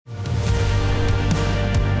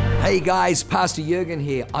Hey guys, Pastor Jurgen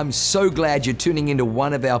here. I'm so glad you're tuning into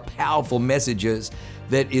one of our powerful messages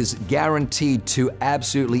that is guaranteed to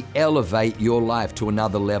absolutely elevate your life to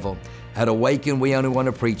another level. At Awaken, we only want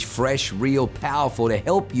to preach fresh, real, powerful to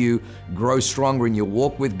help you grow stronger in your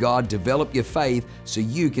walk with God, develop your faith so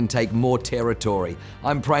you can take more territory.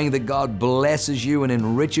 I'm praying that God blesses you and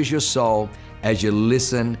enriches your soul as you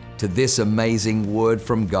listen to this amazing word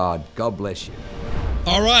from God. God bless you.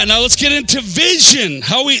 All right, now let's get into vision.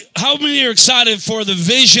 How many are excited for the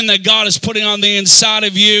vision that God is putting on the inside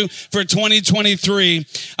of you for 2023?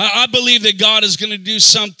 I believe that God is going to do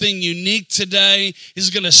something unique today. He's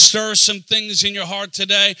going to stir some things in your heart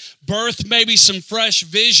today, birth maybe some fresh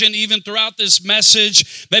vision even throughout this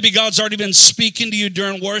message. Maybe God's already been speaking to you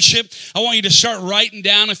during worship. I want you to start writing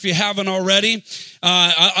down if you haven't already.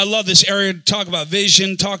 I love this area to talk about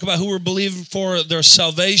vision, talk about who we're believing for their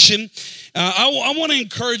salvation. I want to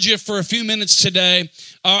encourage you for a few minutes today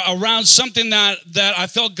around something that I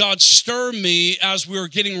felt God stir me as we were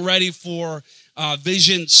getting ready for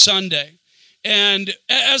Vision Sunday. And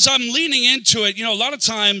as I'm leaning into it, a lot of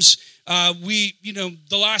times the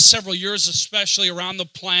last several years, especially around the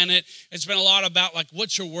planet, it's been a lot about like,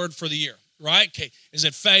 what's your word for the year? Right? Okay. Is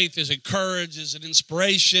it faith? Is it courage? Is it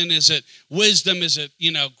inspiration? Is it wisdom? Is it,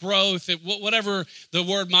 growth? Whatever the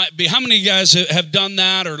word might be. How many of you guys have done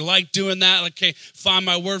that or like doing that? Like, okay, find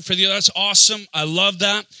my word for the year. That's awesome. I love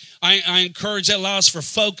that. I encourage that. Allows for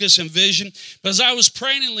focus and vision. But as I was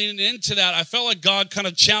praying and leaning into that, I felt like God kind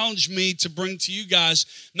of challenged me to bring to you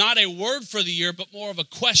guys not a word for the year, but more of a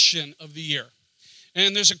question of the year.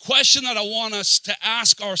 And there's a question that I want us to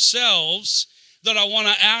ask ourselves, that I want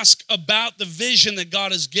to ask about the vision that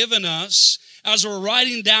God has given us. As we're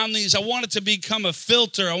writing down these, I want it to become a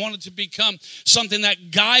filter. I want it to become something that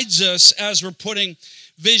guides us as we're putting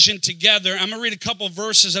vision together. I'm going to read a couple of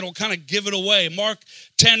verses that will kind of give it away. Mark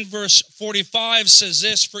 10, verse 45 says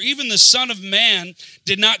this, "For even the Son of Man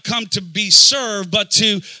did not come to be served, but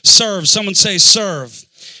to serve." Someone say serve.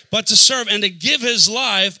 "But to serve and to give his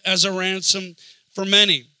life as a ransom for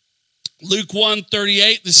many." Luke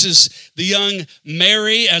 1:38, this is the young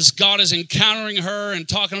Mary as God is encountering her and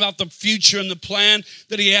talking about the future and the plan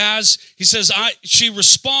that he has. He says, she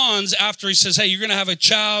responds after he says, hey, you're going to have a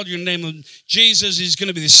child, you're going to name him Jesus, he's going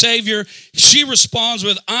to be the Savior. She responds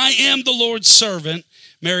with, I am the Lord's servant.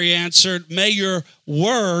 Mary answered, may your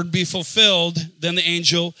word be fulfilled. Then the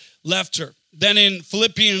angel left her. Then in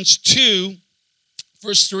Philippians 2,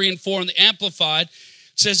 verse 3 and 4 in the Amplified,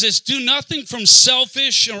 says this, do nothing from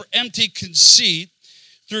selfish or empty conceit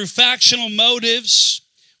through factional motives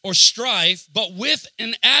or strife, but with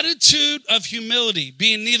an attitude of humility,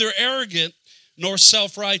 being neither arrogant nor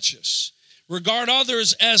self-righteous. Regard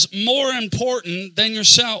others as more important than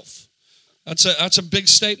yourself. That's a big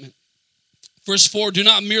statement. Verse 4, do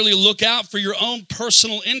not merely look out for your own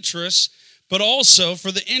personal interests, but also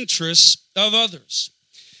for the interests of others.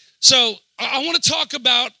 So I want to talk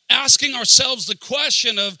about asking ourselves the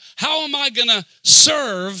question of how am I going to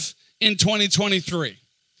serve in 2023?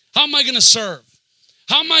 How am I going to serve?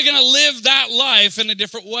 How am I going to live that life in a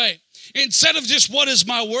different way? Instead of just what is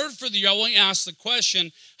my word for the year, I want you to ask the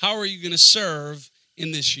question, how are you going to serve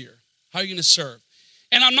in this year? How are you going to serve?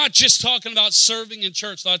 And I'm not just talking about serving in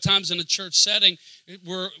church. A lot of times in a church setting,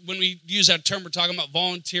 when we use that term, we're talking about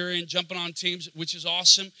volunteering, jumping on teams, which is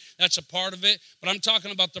awesome. That's a part of it. But I'm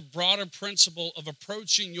talking about the broader principle of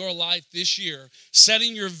approaching your life this year,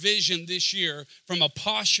 setting your vision this year from a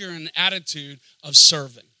posture and attitude of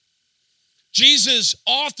serving. Jesus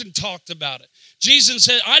often talked about it. Jesus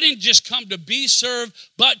said, I didn't just come to be served,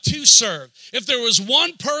 but to serve. If there was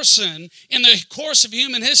one person in the course of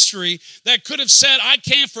human history that could have said, I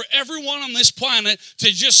came for everyone on this planet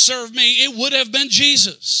to just serve me, it would have been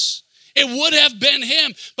Jesus. It would have been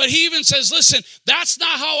him. But he even says, listen, that's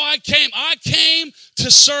not how I came. I came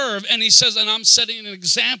to serve. And he says, and I'm setting an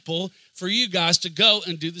example for you guys to go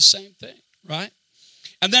and do the same thing, right?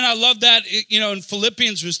 And then I love that, in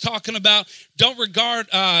Philippians was talking about don't regard,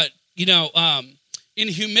 in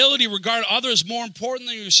humility, regard others more important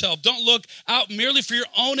than yourself. Don't look out merely for your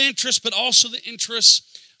own interests, but also the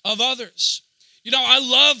interests of others. I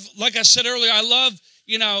love, like I said earlier, I love,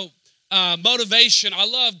 motivation. I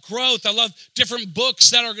love growth. I love different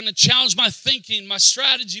books that are going to challenge my thinking, my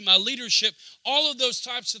strategy, my leadership, all of those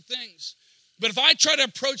types of things. But if I try to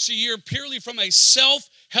approach the year purely from a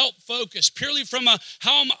self-help focus, purely from a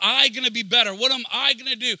how am I going to be better? What am I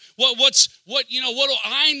going to do? What do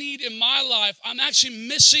I need in my life? I'm actually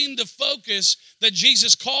missing the focus that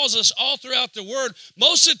Jesus calls us all throughout the Word.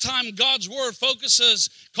 Most of the time, God's Word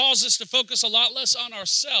calls us to focus a lot less on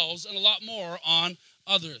ourselves and a lot more on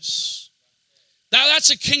others. That's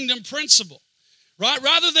a kingdom principle. Right?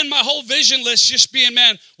 Rather than my whole vision list just being,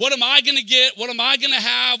 man, what am I going to get? What am I going to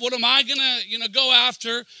have? What am I going to, go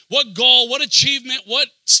after? What goal, what achievement, what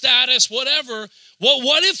status, whatever.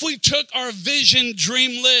 What if we took our vision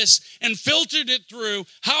dream list and filtered it through,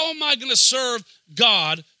 how am I going to serve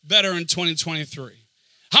God better in 2023?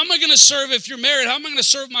 How am I going to serve, if you're married, how am I going to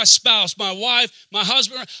serve my spouse, my wife, my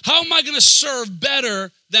husband? How am I going to serve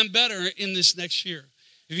better in this next year?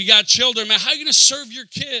 If you got children, man, how are you going to serve your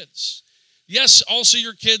kids? Yes, also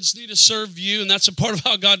your kids need to serve you, and that's a part of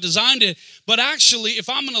how God designed it. But actually, if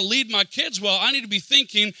I'm going to lead my kids well, I need to be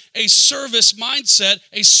thinking a service mindset,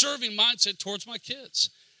 a serving mindset towards my kids.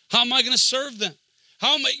 How am I going to serve them?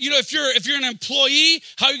 How am I, if you're an employee,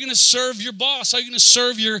 how are you going to serve your boss? How are you going to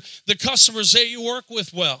serve the customers that you work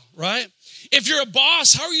with well, right? If you're a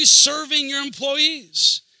boss, how are you serving your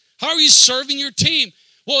employees? How are you serving your team?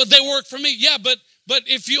 Well, they work for me. Yeah, but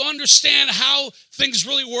if you understand how things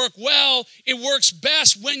really work well, it works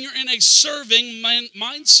best when you're in a serving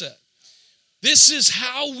mindset. This is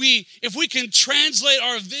how if we can translate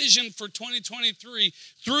our vision for 2023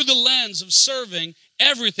 through the lens of serving,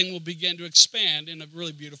 everything will begin to expand in a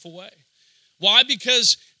really beautiful way. Why?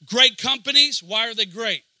 Because great companies, why are they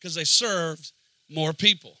great? Because they served more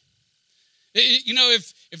people.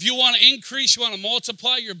 If you want to increase, you want to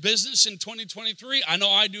multiply your business in 2023, I know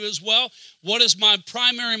I do as well. What is my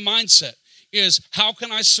primary mindset? Is how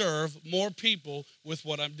can I serve more people with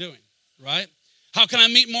what I'm doing, right? How can I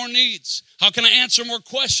meet more needs? How can I answer more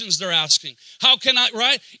questions they're asking? How can I,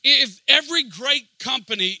 right? If every great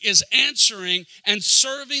company is answering and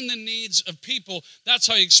serving the needs of people, that's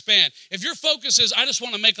how you expand. If your focus is, I just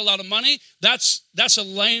want to make a lot of money, that's a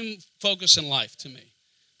lame focus in life to me.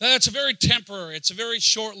 That's a very temporary, it's a very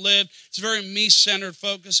short-lived, it's a very me-centered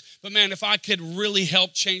focus. But man, if I could really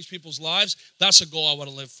help change people's lives, that's a goal I want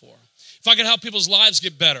to live for. If I could help people's lives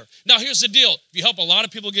get better. Now, here's the deal. If you help a lot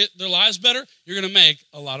of people get their lives better, you're going to make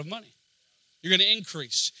a lot of money. You're going to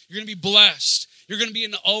increase. You're going to be blessed. You're going to be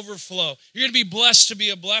in the overflow. You're going to be blessed to be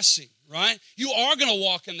a blessing, right? You are going to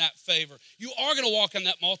walk in that favor. You are going to walk in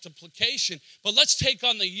that multiplication. But let's take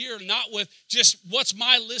on the year not with just what's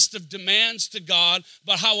my list of demands to God,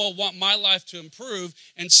 but how I want my life to improve.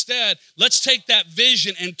 Instead, let's take that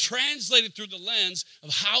vision and translate it through the lens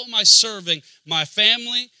of how am I serving my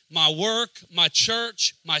family, my work, my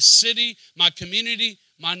church, my city, my community,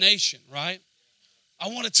 my nation, right? I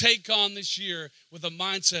want to take on this year with a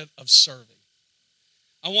mindset of serving.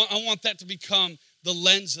 I want that to become the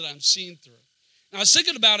lens that I'm seeing through. Now, I was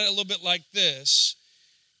thinking about it a little bit like this.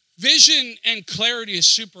 Vision and clarity is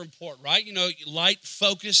super important, right? Light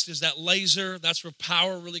focused is that laser. That's where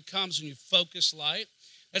power really comes when you focus light.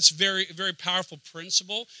 That's very, very powerful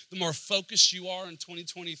principle. The more focused you are in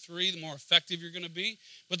 2023, the more effective you're going to be.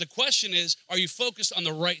 But the question is, are you focused on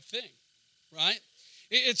the right thing, right?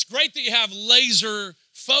 It's great that you have laser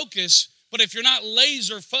focus, but if you're not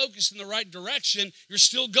laser focused in the right direction, you're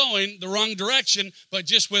still going the wrong direction, but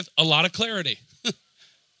just with a lot of clarity,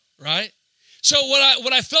 right? So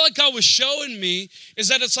what I felt like God was showing me is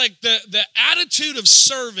that it's like the attitude of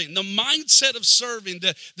serving, the mindset of serving,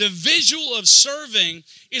 the visual of serving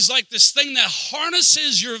is like this thing that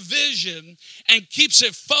harnesses your vision and keeps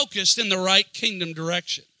it focused in the right kingdom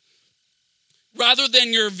direction. Rather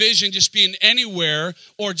than your vision just being anywhere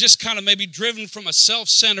or just kind of maybe driven from a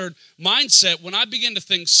self-centered mindset, when I begin to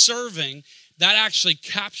think serving, that actually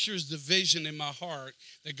captures the vision in my heart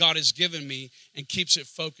that God has given me and keeps it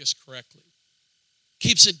focused correctly.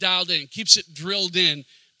 Keeps it dialed in, keeps it drilled in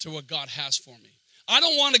to what God has for me. I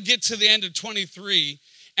don't want to get to the end of 23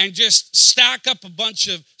 and just stack up a bunch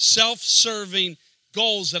of self-serving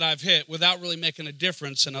goals that I've hit without really making a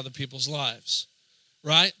difference in other people's lives.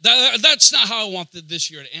 Right? That's not how I want this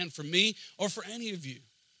year to end for me or for any of you.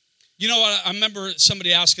 I remember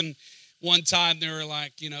somebody asking one time, they were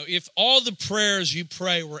like, if all the prayers you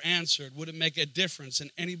pray were answered, would it make a difference in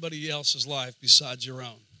anybody else's life besides your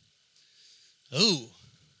own? Ooh,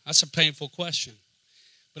 that's a painful question.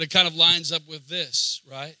 But it kind of lines up with this,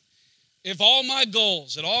 right? If all my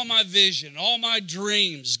goals and all my vision and all my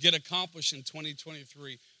dreams get accomplished in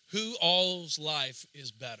 2023, who all's life is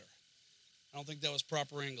better? I don't think that was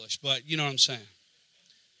proper English, but you know what I'm saying.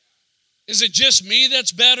 Is it just me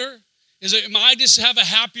that's better? Am I just have a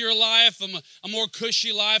happier life, a more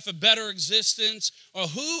cushy life, a better existence? Or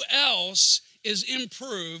who else is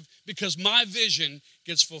improved because my vision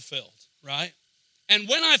gets fulfilled, right? And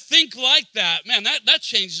when I think like that, man, that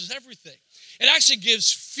changes everything. It actually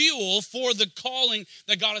gives fuel for the calling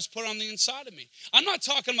that God has put on the inside of me. I'm not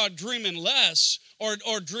talking about dreaming less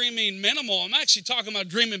or dreaming minimal. I'm actually talking about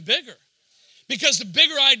dreaming bigger. Because the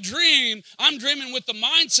bigger I dream, I'm dreaming with the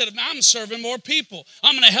mindset of I'm serving more people.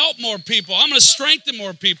 I'm going to help more people. I'm going to strengthen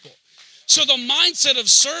more people. So the mindset of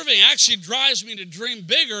serving actually drives me to dream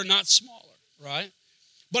bigger, not smaller, right?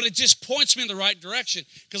 But it just points me in the right direction.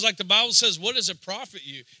 Because like the Bible says, what does it profit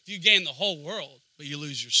you if you gain the whole world, but you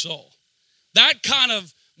lose your soul? That kind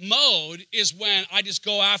of mode is when I just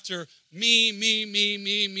go after me,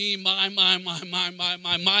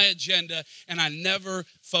 my agenda, and I never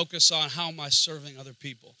focus on how am I serving other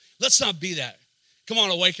people. Let's not be that. Come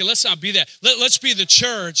on, Awaken. Let's not be that. Let's be the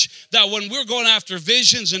church that when we're going after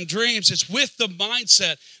visions and dreams, it's with the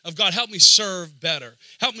mindset of God, help me serve better.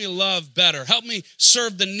 Help me love better. Help me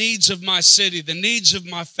serve the needs of my city, the needs of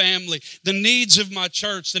my family, the needs of my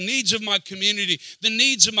church, the needs of my community, the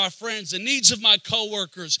needs of my friends, the needs of my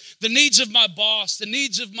coworkers, the needs of my boss, the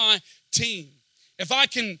needs of my team. If I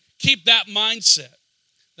can keep that mindset,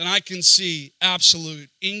 then I can see absolute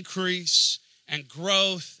increase and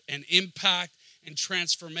growth and impact and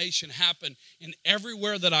transformation happen in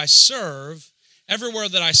everywhere that I serve. Everywhere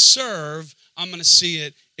that I serve, I'm going to see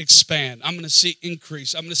it expand. I'm going to see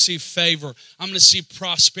increase. I'm going to see favor. I'm going to see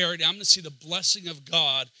prosperity. I'm going to see the blessing of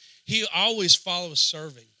God. He always follows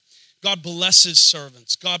serving. God blesses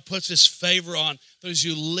servants. God puts his favor on those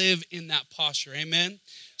who live in that posture. Amen?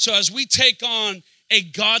 So as we take on a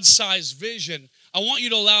God-sized vision, I want you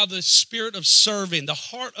to allow the spirit of serving, the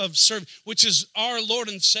heart of serving, which is our Lord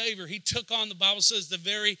and Savior. He took on, the Bible says, the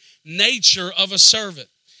very nature of a servant.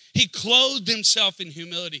 He clothed himself in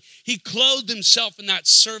humility. He clothed himself in that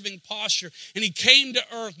serving posture. And he came to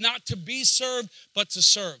earth not to be served, but to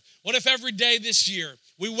serve. What if every day this year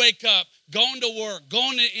we wake up, going to work,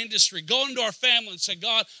 going to industry, going to our family and say,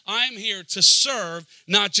 God, I'm here to serve,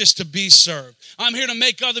 not just to be served. I'm here to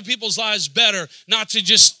make other people's lives better, not to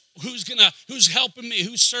just who's helping me,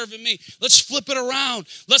 who's serving me. Let's flip it around.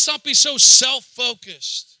 Let's not be so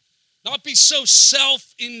self-focused, not be so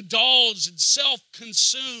self-indulged and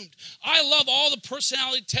self-consumed. I love all the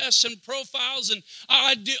personality tests and profiles, and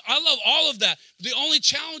I love all of that. The only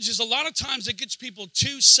challenge is a lot of times it gets people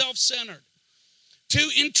too self-centered, too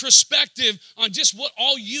introspective on just what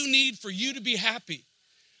all you need for you to be happy.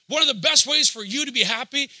 One of the best ways for you to be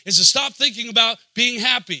happy is to stop thinking about being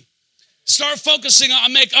happy. Start focusing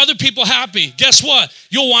on make other people happy. Guess what?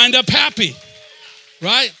 You'll wind up happy,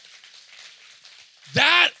 right?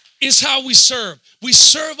 That is how we serve. We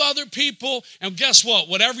serve other people, and guess what?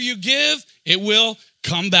 Whatever you give, it will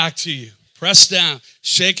come back to you. Press down,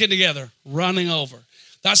 shake it together, running over.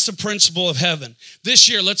 That's the principle of heaven. This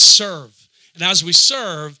year, let's serve. And as we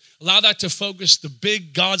serve, allow that to focus the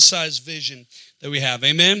big God-sized vision that we have.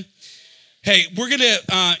 Amen? Hey, we're going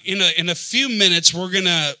to, in a few minutes, we're going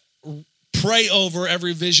to pray over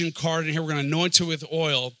every vision card in here. We're going to anoint it with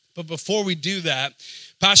oil. But before we do that,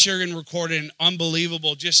 Pastor Jurgen recorded an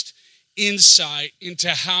unbelievable just insight into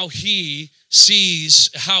how he sees,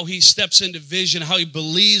 how he steps into vision, how he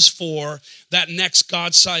believes for that next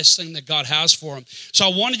God-sized thing that God has for him. So I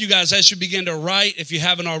wanted you guys, as you begin to write, if you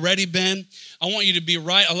haven't already been, I want you to be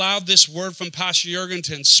right. Allow this word from Pastor Jurgen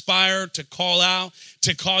to inspire, to call out,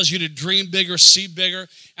 to cause you to dream bigger, see bigger.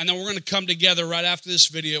 And then we're going to come together right after this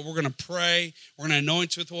video. We're going to pray. We're going to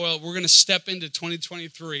anoint with oil. We're going to step into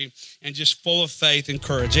 2023 and just full of faith and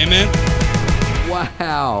courage. Amen?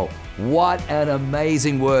 Wow, what an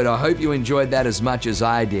amazing word. I hope you enjoyed that as much as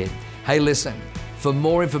I did. Hey, listen, for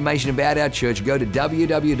more information about our church, go to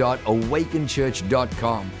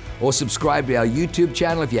www.awakenchurch.com or subscribe to our YouTube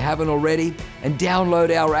channel if you haven't already, and download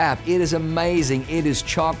our app. It is amazing. It is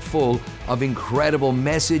chock full of incredible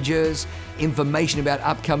messages, information about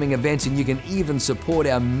upcoming events, and you can even support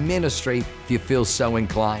our ministry if you feel so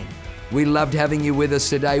inclined. We loved having you with us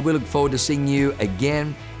today. We look forward to seeing you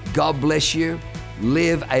again. God bless you.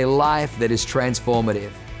 Live a life that is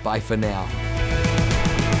transformative. Bye for now.